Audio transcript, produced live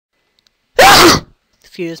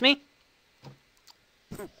Excuse me.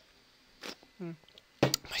 My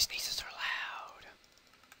sneezes are loud.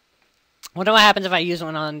 Wonder what happens if I use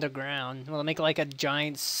one underground. Will it make like a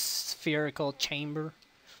giant spherical chamber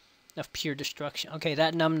of pure destruction? Okay,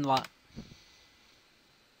 that numbed lot.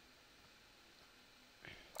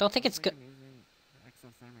 Don't think it's good.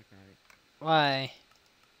 Why?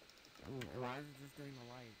 Why is it just doing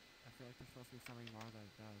the light? I feel like there's supposed to be something more that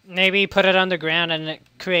it does. Maybe put it underground and it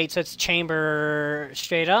creates its chamber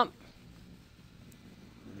straight up.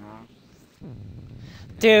 No.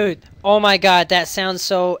 Dude, oh my god, that sounds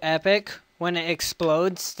so epic when it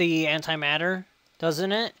explodes the antimatter,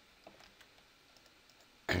 doesn't it?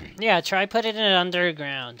 Yeah, try putting it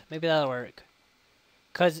underground. Maybe that'll work.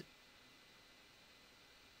 Cause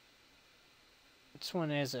which one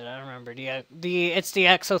is it? I don't remember. It's the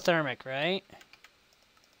exothermic, right?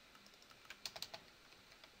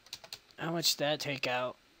 How much did that take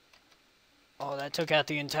out? Oh, that took out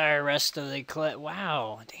the entire rest of the clip.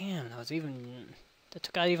 Wow, damn, that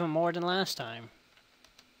took out even more than last time.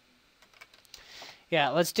 Yeah,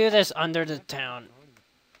 let's do this under the town.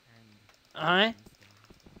 Huh?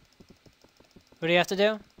 What do you have to do?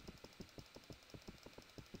 You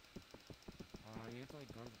have to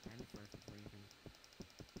like go to the end first before you can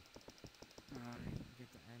get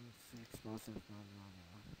the end explosive. Blah, blah,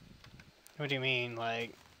 blah. What do you mean,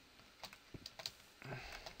 like?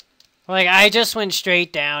 Like, I just went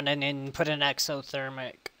straight down and then put an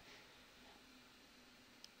exothermic.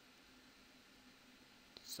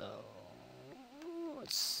 So,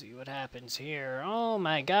 let's see what happens here. Oh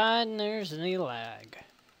my god, and there's the lag.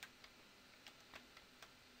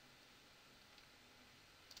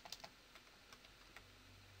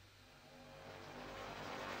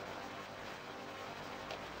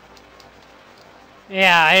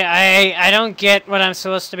 Yeah, I don't get what I'm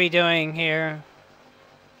supposed to be doing here.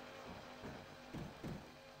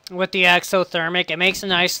 With the exothermic, it makes a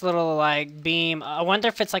nice little, like, beam. I wonder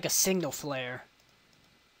if it's like a signal flare.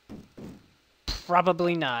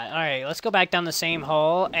 Probably not. Alright, let's go back down the same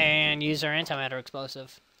hole and use our antimatter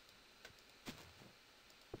explosive.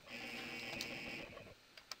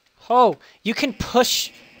 Oh, you can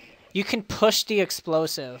push the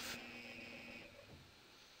explosive.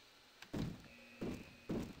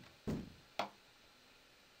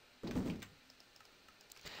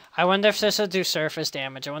 I wonder if this will do surface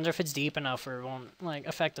damage. I wonder if it's deep enough or it won't, like,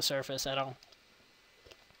 affect the surface at all.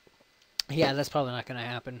 Yeah, that's probably not going to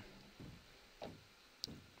happen.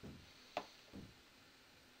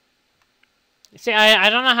 See, I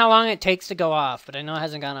don't know how long it takes to go off, but I know it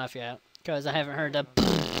hasn't gone off yet. Because I haven't heard the...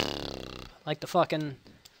 like the fucking...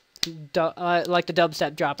 like the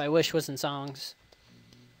dubstep drop I wish was in songs.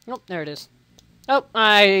 Nope, there it is. Oh,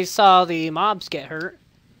 I saw the mobs get hurt.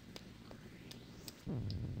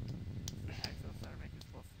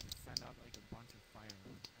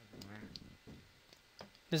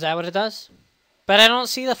 Is that what it does? But I don't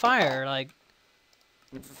see the fire, like...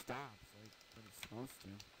 It just stops, like, but it's supposed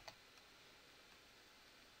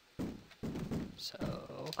to.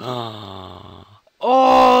 So...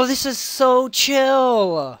 Oh, this is so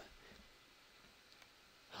chill!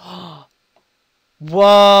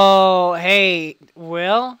 Whoa! Hey,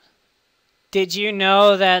 Will? Did you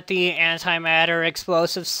know that the antimatter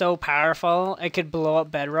explosive's so powerful it could blow up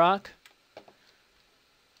bedrock?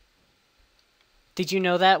 Did you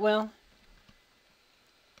know that, Will?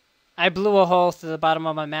 I blew a hole through the bottom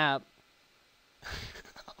of my map.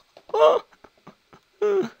 Oh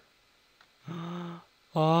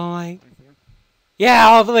my... Yeah,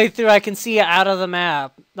 all the way through. I can see it out of the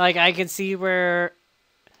map. Like, I can see where...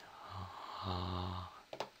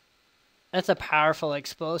 That's a powerful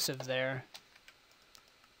explosive there.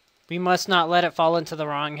 We must not let it fall into the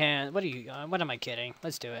wrong hand. What am I kidding?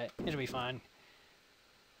 Let's do it. It'll be fine.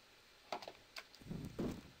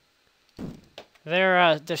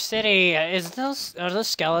 Their city are those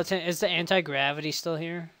skeletons? Is the anti-gravity still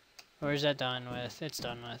here, or is that done with? It's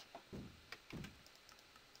done with.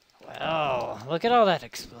 Well, look at all that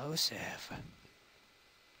explosive.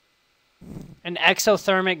 An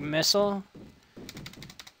exothermic missile.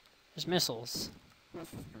 There's missiles. This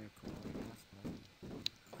is pretty cool, I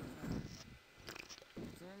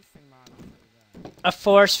guess, but... A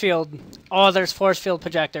force field. Oh, there's force field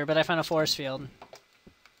projector, but I found a force field.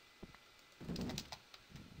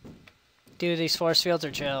 Dude, these force fields are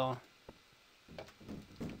chill.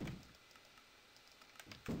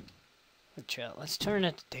 Chill. Let's turn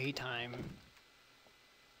it to daytime.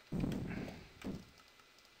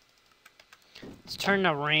 Let's turn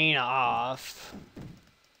the rain off.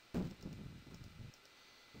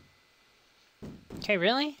 Okay,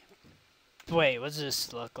 really? Wait, what does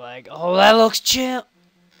this look like? Oh, that looks chill.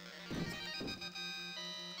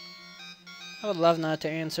 I would love not to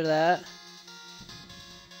answer that.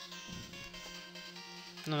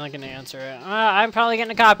 I'm not gonna answer it. I'm probably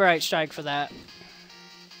getting a copyright strike for that.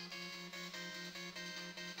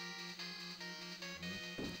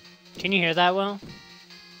 Can you hear that, Will?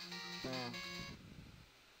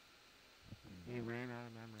 He ran out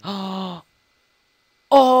of memory. Oh!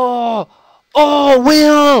 Oh! Oh,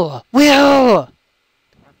 Will! Will! What?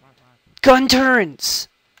 Gun turns!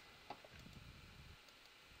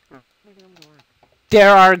 Make them work.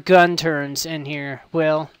 There are gun turns in here,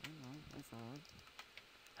 Will.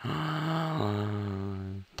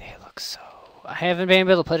 I They look so... I haven't been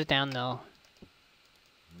able to put it down, though.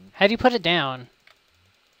 How do you put it down?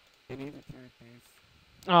 You need a third base.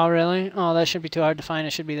 Oh, really? Oh, that shouldn't be too hard to find.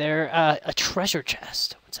 It should be there. A treasure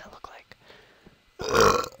chest. What's that look like?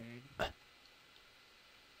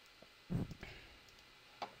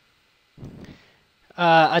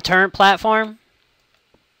 A turret platform?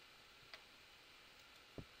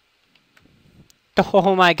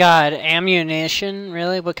 Oh my god, ammunition?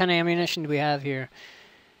 Really? What kind of ammunition do we have here?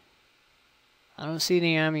 I don't see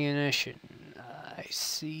any ammunition. I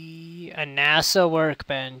see a NASA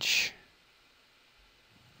workbench.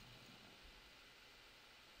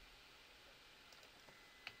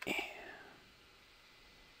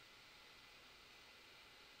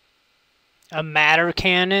 A matter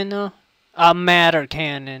cannon? A matter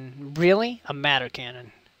cannon. Really? A matter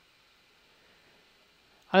cannon.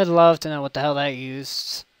 I'd love to know what the hell that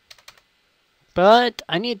used. But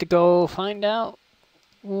I need to go find out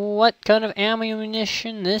what kind of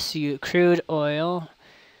ammunition this used. Crude oil.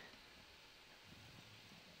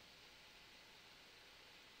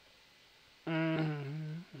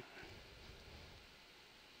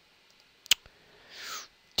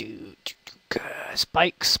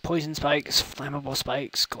 Spikes, poison spikes, flammable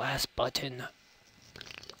spikes, glass button,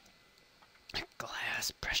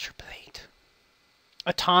 glass pressure plate,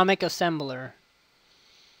 atomic assembler,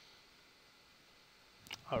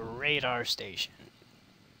 a radar station.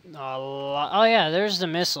 Oh yeah, there's the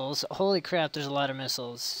missiles. Holy crap, there's a lot of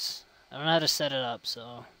missiles. I don't know how to set it up,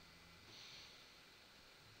 so.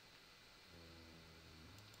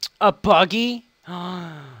 A buggy?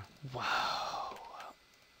 Wow.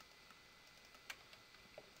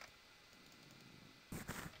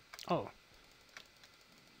 Oh.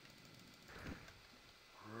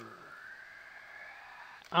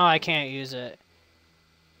 Oh, I can't use it.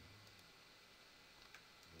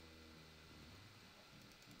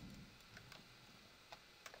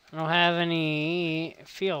 I don't have any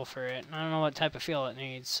feel for it. I don't know what type of feel it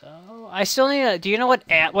needs. So I still need a... Do you know what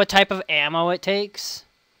type of ammo it takes?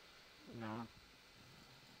 No.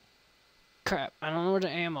 Crap, I don't know where the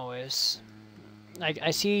ammo is.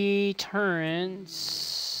 I see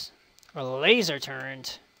turrets. Or laser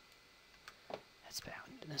turret. That's bad.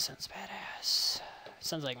 That sounds badass.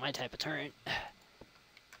 Sounds like my type of turret.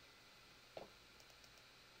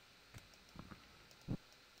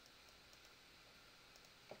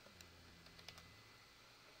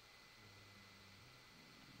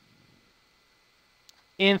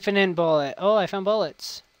 Infinite bullet. Oh, I found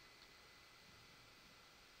bullets.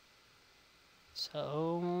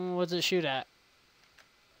 So, what does it shoot at?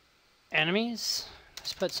 Enemies?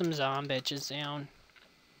 Let's put some zombies down.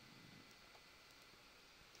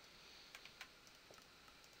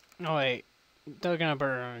 Oh, wait. They're gonna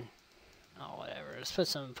burn. Oh, whatever. Let's put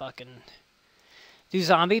some fucking... Do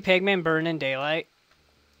zombie pigmen burn in daylight?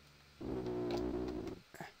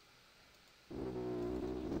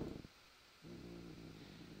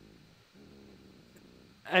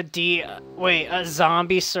 Wait, a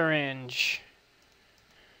zombie syringe.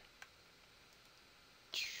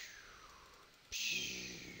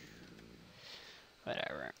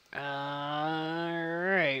 Whatever.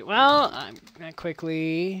 Alright, well, I'm gonna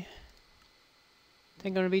quickly... I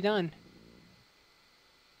think I'm gonna be done.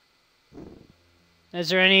 Is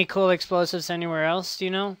there any cool explosives anywhere else, do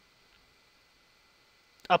you know?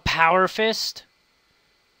 A power fist?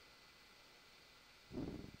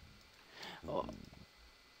 Oh.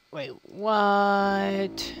 Wait,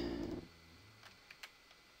 what?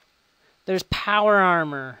 There's power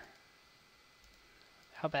armor.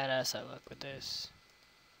 How badass I look with this.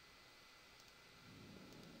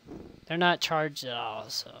 They're not charged at all,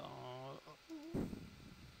 so...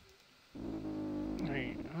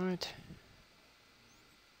 Wait, what?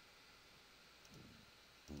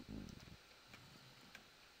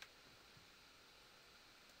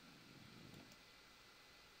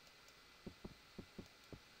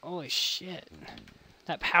 Holy shit.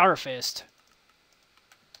 That power fist.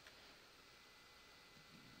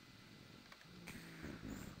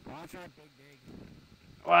 Watch out, big dig.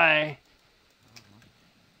 Why?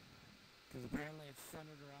 Because apparently it's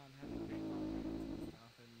centered around having big volcanoes and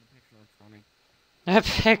stuff, and the picture looks funny. That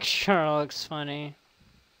picture looks funny.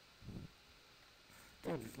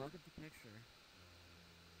 Dude, just look at the picture.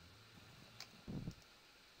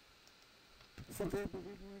 Something but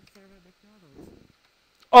we were serving McDonald's.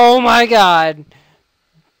 Oh my god.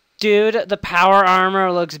 Dude, the power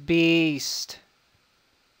armor looks beast.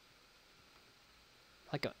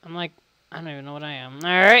 I'm like, I don't even know what I am.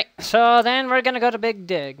 Alright, so then we're gonna go to Big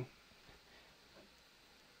Dig.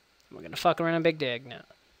 We're gonna fuck around in Big Dig now.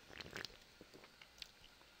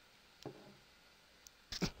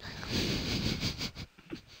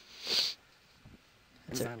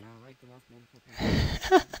 That's it. Like the most beautiful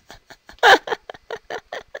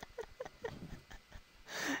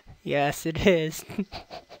Yes, it is.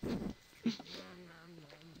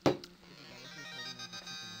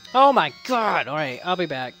 Oh my god! Alright, I'll be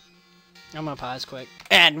back. I'm gonna pause quick.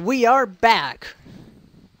 And we are back!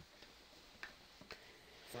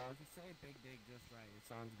 So if you say Big Dig just right, it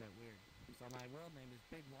sounds a bit weird. So my real name is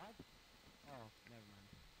Big what? Oh, never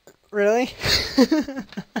mind. Really?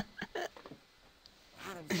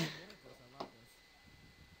 God, I'm so good at this. I love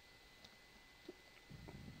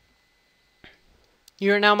this.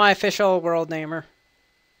 You are now my official world namer.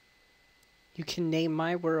 You can name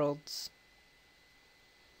my worlds.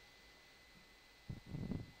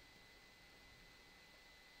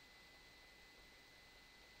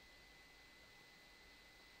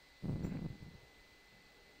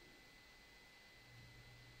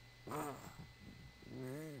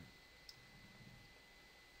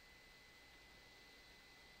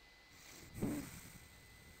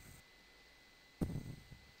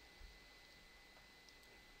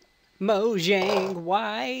 Mojang,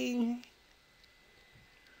 why?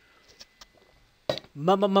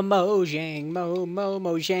 Mojang,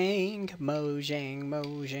 Mojang, Mojang,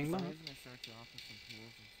 Mojang,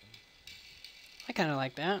 I kind of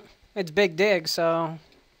like that. It's Big Dig, so.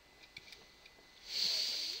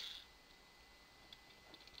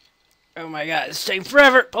 Oh my god, it's taking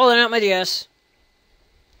forever pulling out my DS.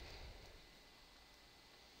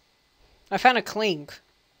 I found a clink.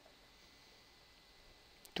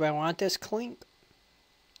 Do I want this clink?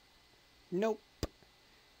 Nope.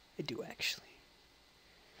 I do actually.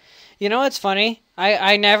 You know what's funny?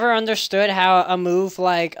 I never understood how a move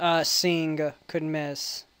like Sing could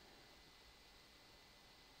miss.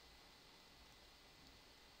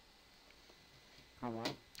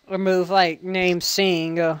 A move like name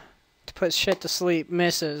Sing to put shit to sleep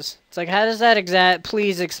misses. It's like, how does that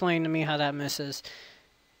please explain to me how that misses.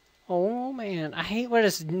 Oh man, I hate what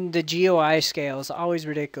is the GUI scale. It's always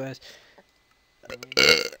ridiculous.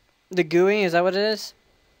 The GUI, is that what it is?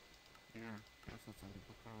 Yeah, that's what some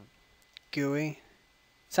people call it. GUI.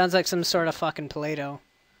 Sounds like some sort of fucking Play-Doh.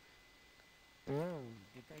 Bro,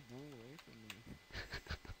 get that GUI away from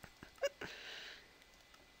me.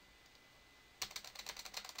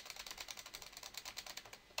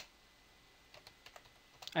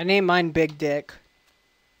 I named mine Big Dick.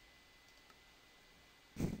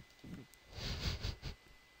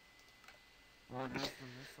 Well, that's the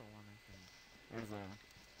missile one, I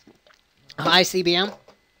think. There's ICBM?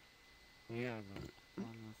 yeah, the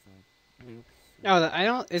one with the nukes. Oh, I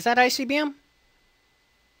don't. Is that ICBM?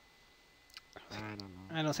 I don't know.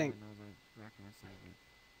 I don't think. I know the reference of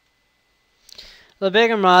it. The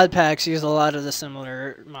bigger mod packs use a lot of the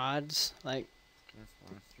similar mods, like That's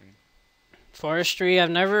forestry. forestry. I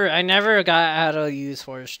never got how to use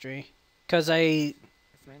forestry, cause I. It's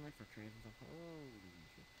mainly for trees and stuff. Holy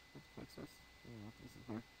shit. What's this? I don't know what this is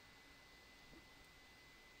for.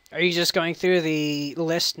 Are you just going through the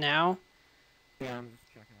list now? Yeah, I'm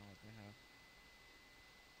just checking out what they have.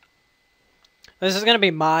 This is gonna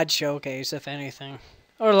be mod showcase, if anything,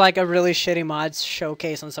 or like a really shitty mod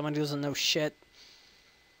showcase on someone who doesn't know shit.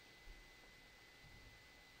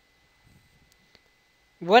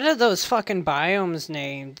 What are those fucking biomes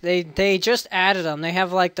named? They just added them. They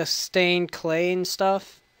have like the stained clay and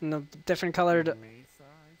stuff, and the different colored. Mesa,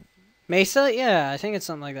 I think? Mesa? Yeah, I think it's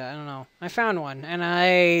something like that. I don't know. I found one, and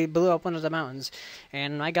I blew up one of the mountains.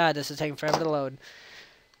 And my god, this is taking forever to load.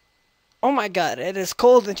 Oh my god, it is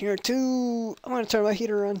cold in here too. I'm gonna turn my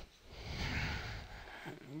heater on.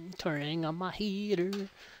 Turning on my heater.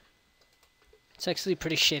 It's actually a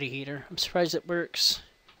pretty shitty heater. I'm surprised it works.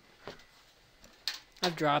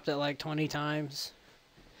 I've dropped it like 20 times.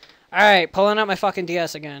 Alright, pulling out my fucking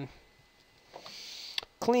DS again.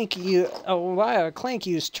 Clink, oh wow, Clink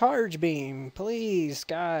use charge beam. Please,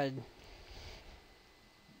 God.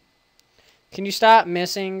 Can you stop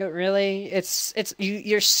missing, really?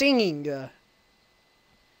 You're singing.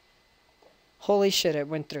 Holy shit, it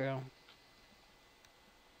went through.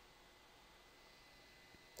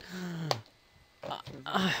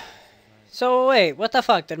 So wait, what the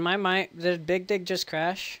fuck? Did Big Dig just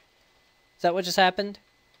crash? Is that what just happened?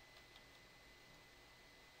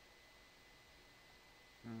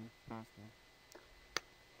 Possible.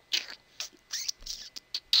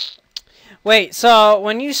 Wait, so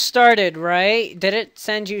when you started, right, did it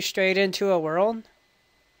send you straight into a world?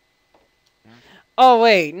 Yeah. Oh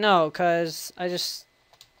wait, no, cause I just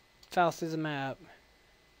fell through the map.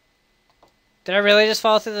 Did I really just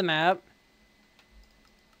fall through the map?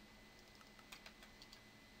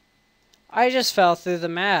 I just fell through the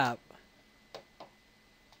map.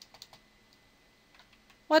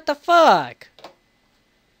 What the fuck?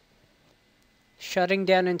 Shutting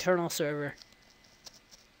down internal server.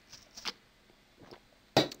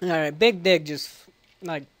 Alright, Big Dig just,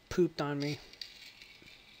 like, pooped on me.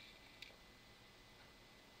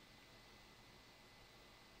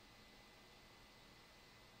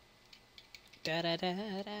 Da, da, da,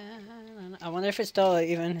 da. I wonder if it's still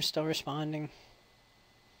responding.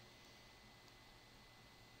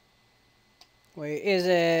 Wait, is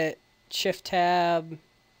it Shift Tab?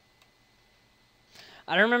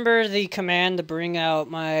 I don't remember the command to bring out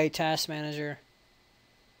my task manager.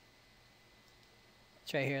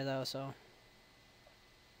 It's right here though, so.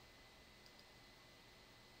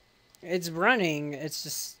 It's running, it's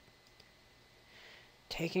just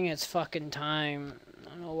taking its fucking time. I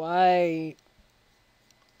don't know why.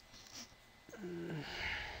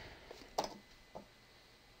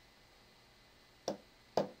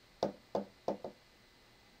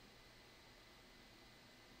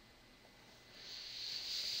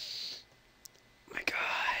 My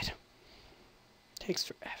God. Takes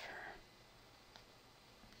forever.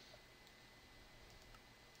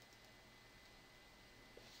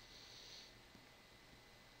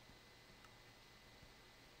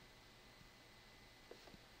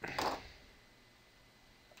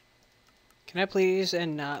 Can I please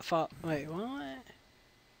and not fall? Wait, what?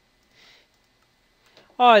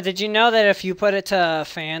 Oh, did you know that if you put it to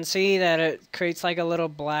fancy, that it creates like a little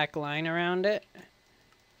black line around it?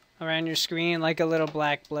 Around your screen, like a little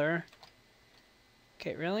black blur.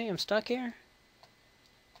 Okay, really? I'm stuck here?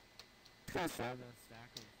 I saw the stack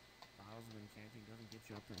of bottles of enchanting doesn't get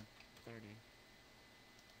you up to 30.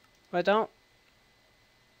 What don't?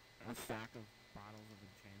 A stack of bottles of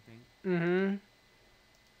enchanting. Mm-hmm.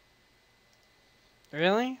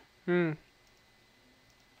 Really? Hmm.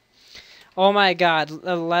 Oh my God,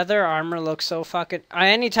 the leather armor looks so fucking...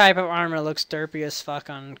 Any type of armor looks derpy as fuck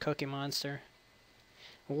on Cookie Monster.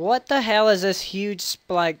 What the hell is this huge,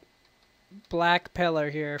 like, black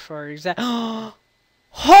pillar here for exact...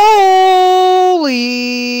 Holy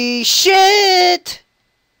shit!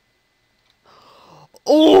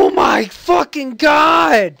 Oh my fucking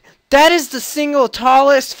God! That is the single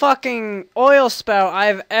tallest fucking oil spout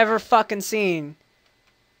I've ever fucking seen.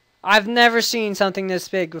 I've never seen something this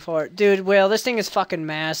big before. Dude, Will, this thing is fucking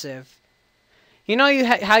massive. You know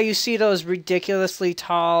how you see those ridiculously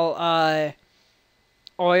tall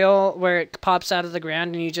oil where it pops out of the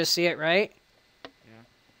ground and you just see it, right?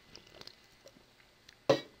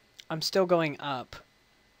 Yeah. I'm still going up.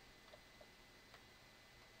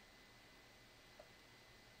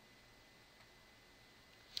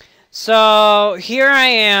 So, here I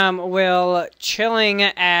am, Will, chilling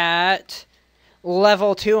at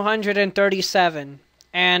level 237.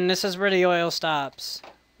 And this is where the oil stops.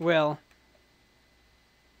 Will.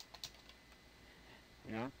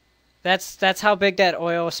 Yeah. That's how big that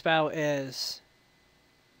oil spout is.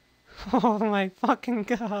 Oh my fucking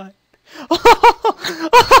God.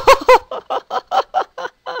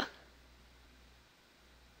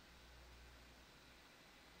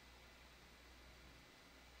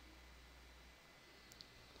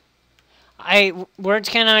 Words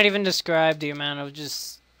cannot even describe the amount of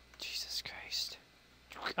just... Jesus Christ.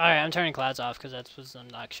 Alright, I'm turning clouds off because that was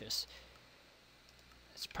obnoxious.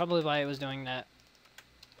 That's probably why it was doing that.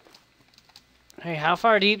 Hey, how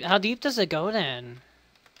deep does it go then?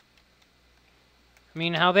 I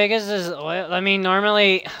mean, how big is this oil? I mean,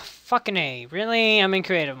 normally... Fucking A. Really? I'm in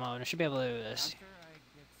creative mode. I should be able to do this. After I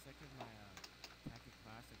get sick of my Tekkit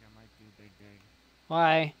Classic, I might do Big Dig. Why?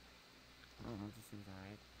 I don't know, it just seems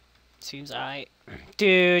alright. Seems alright.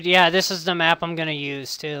 Dude, yeah, this is the map I'm gonna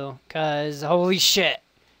use, too. Cause, holy shit.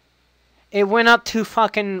 It went up to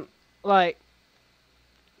fucking, like...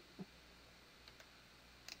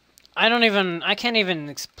 I can't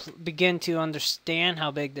even begin to understand how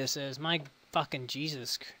big this is. My fucking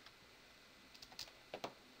Jesus.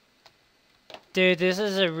 Dude, this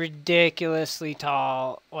is a ridiculously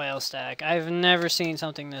tall oil stack. I've never seen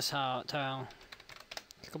something this tall.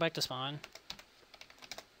 Go back to spawn.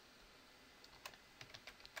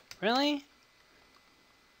 Really?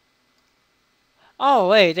 Oh,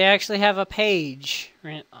 wait, they actually have a page.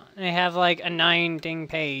 They have like a 9-thing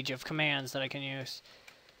page of commands that I can use.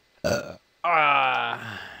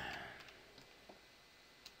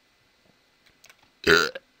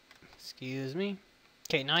 Excuse me.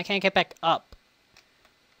 Okay, now I can't get back up.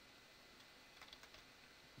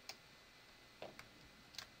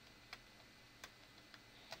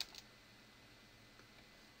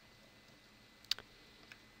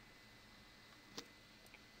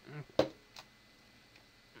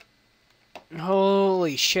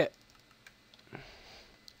 Holy shit.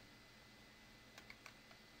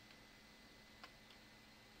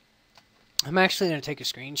 I'm actually going to take a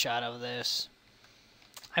screenshot of this.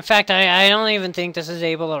 In fact, I don't even think this is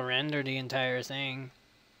able to render the entire thing.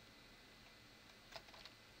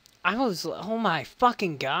 Oh my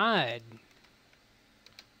fucking god.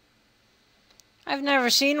 I've never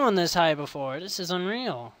seen one this high before. This is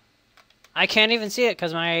unreal. I can't even see it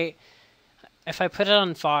because if I put it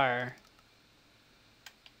on far,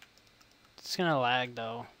 it's gonna lag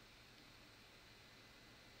though.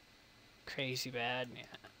 Crazy bad, yeah.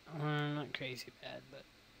 Not crazy bad, but...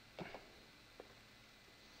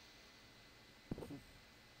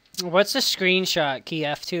 What's the screenshot? Key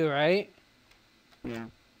F2, right? Yeah.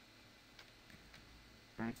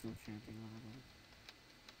 Maximum chanting level.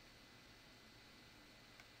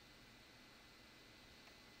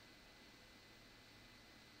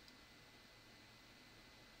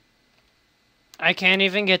 I can't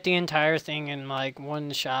even get the entire thing in like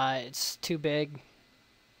one shot. It's too big.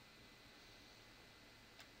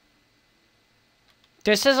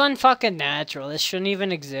 This is unfucking natural. This shouldn't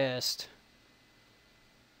even exist.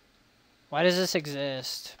 Why does this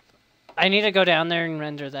exist? I need to go down there and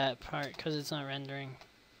render that part because it's not rendering.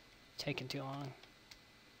 Taking too long.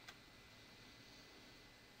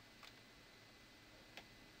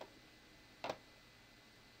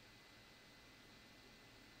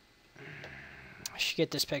 I should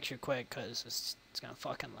get this picture quick because it's gonna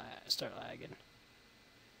fucking start lagging.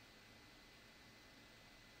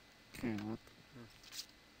 Okay, what?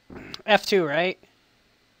 F2, right?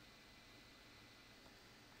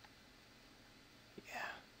 Yeah.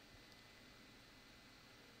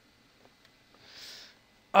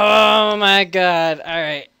 Oh my god.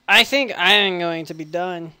 Alright. I think I am going to be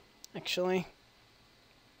done, actually.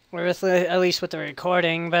 Or at least with the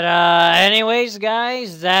recording. But anyways,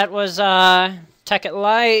 guys, that was Tekkit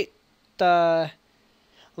Light, the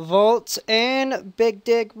Volts, and Big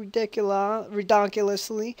Dig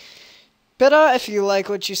ridiculously. But if you like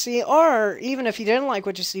what you see, or even if you didn't like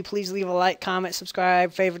what you see, please leave a like, comment,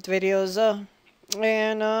 subscribe, favorite the videos,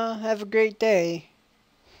 and have a great day.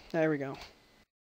 There we go.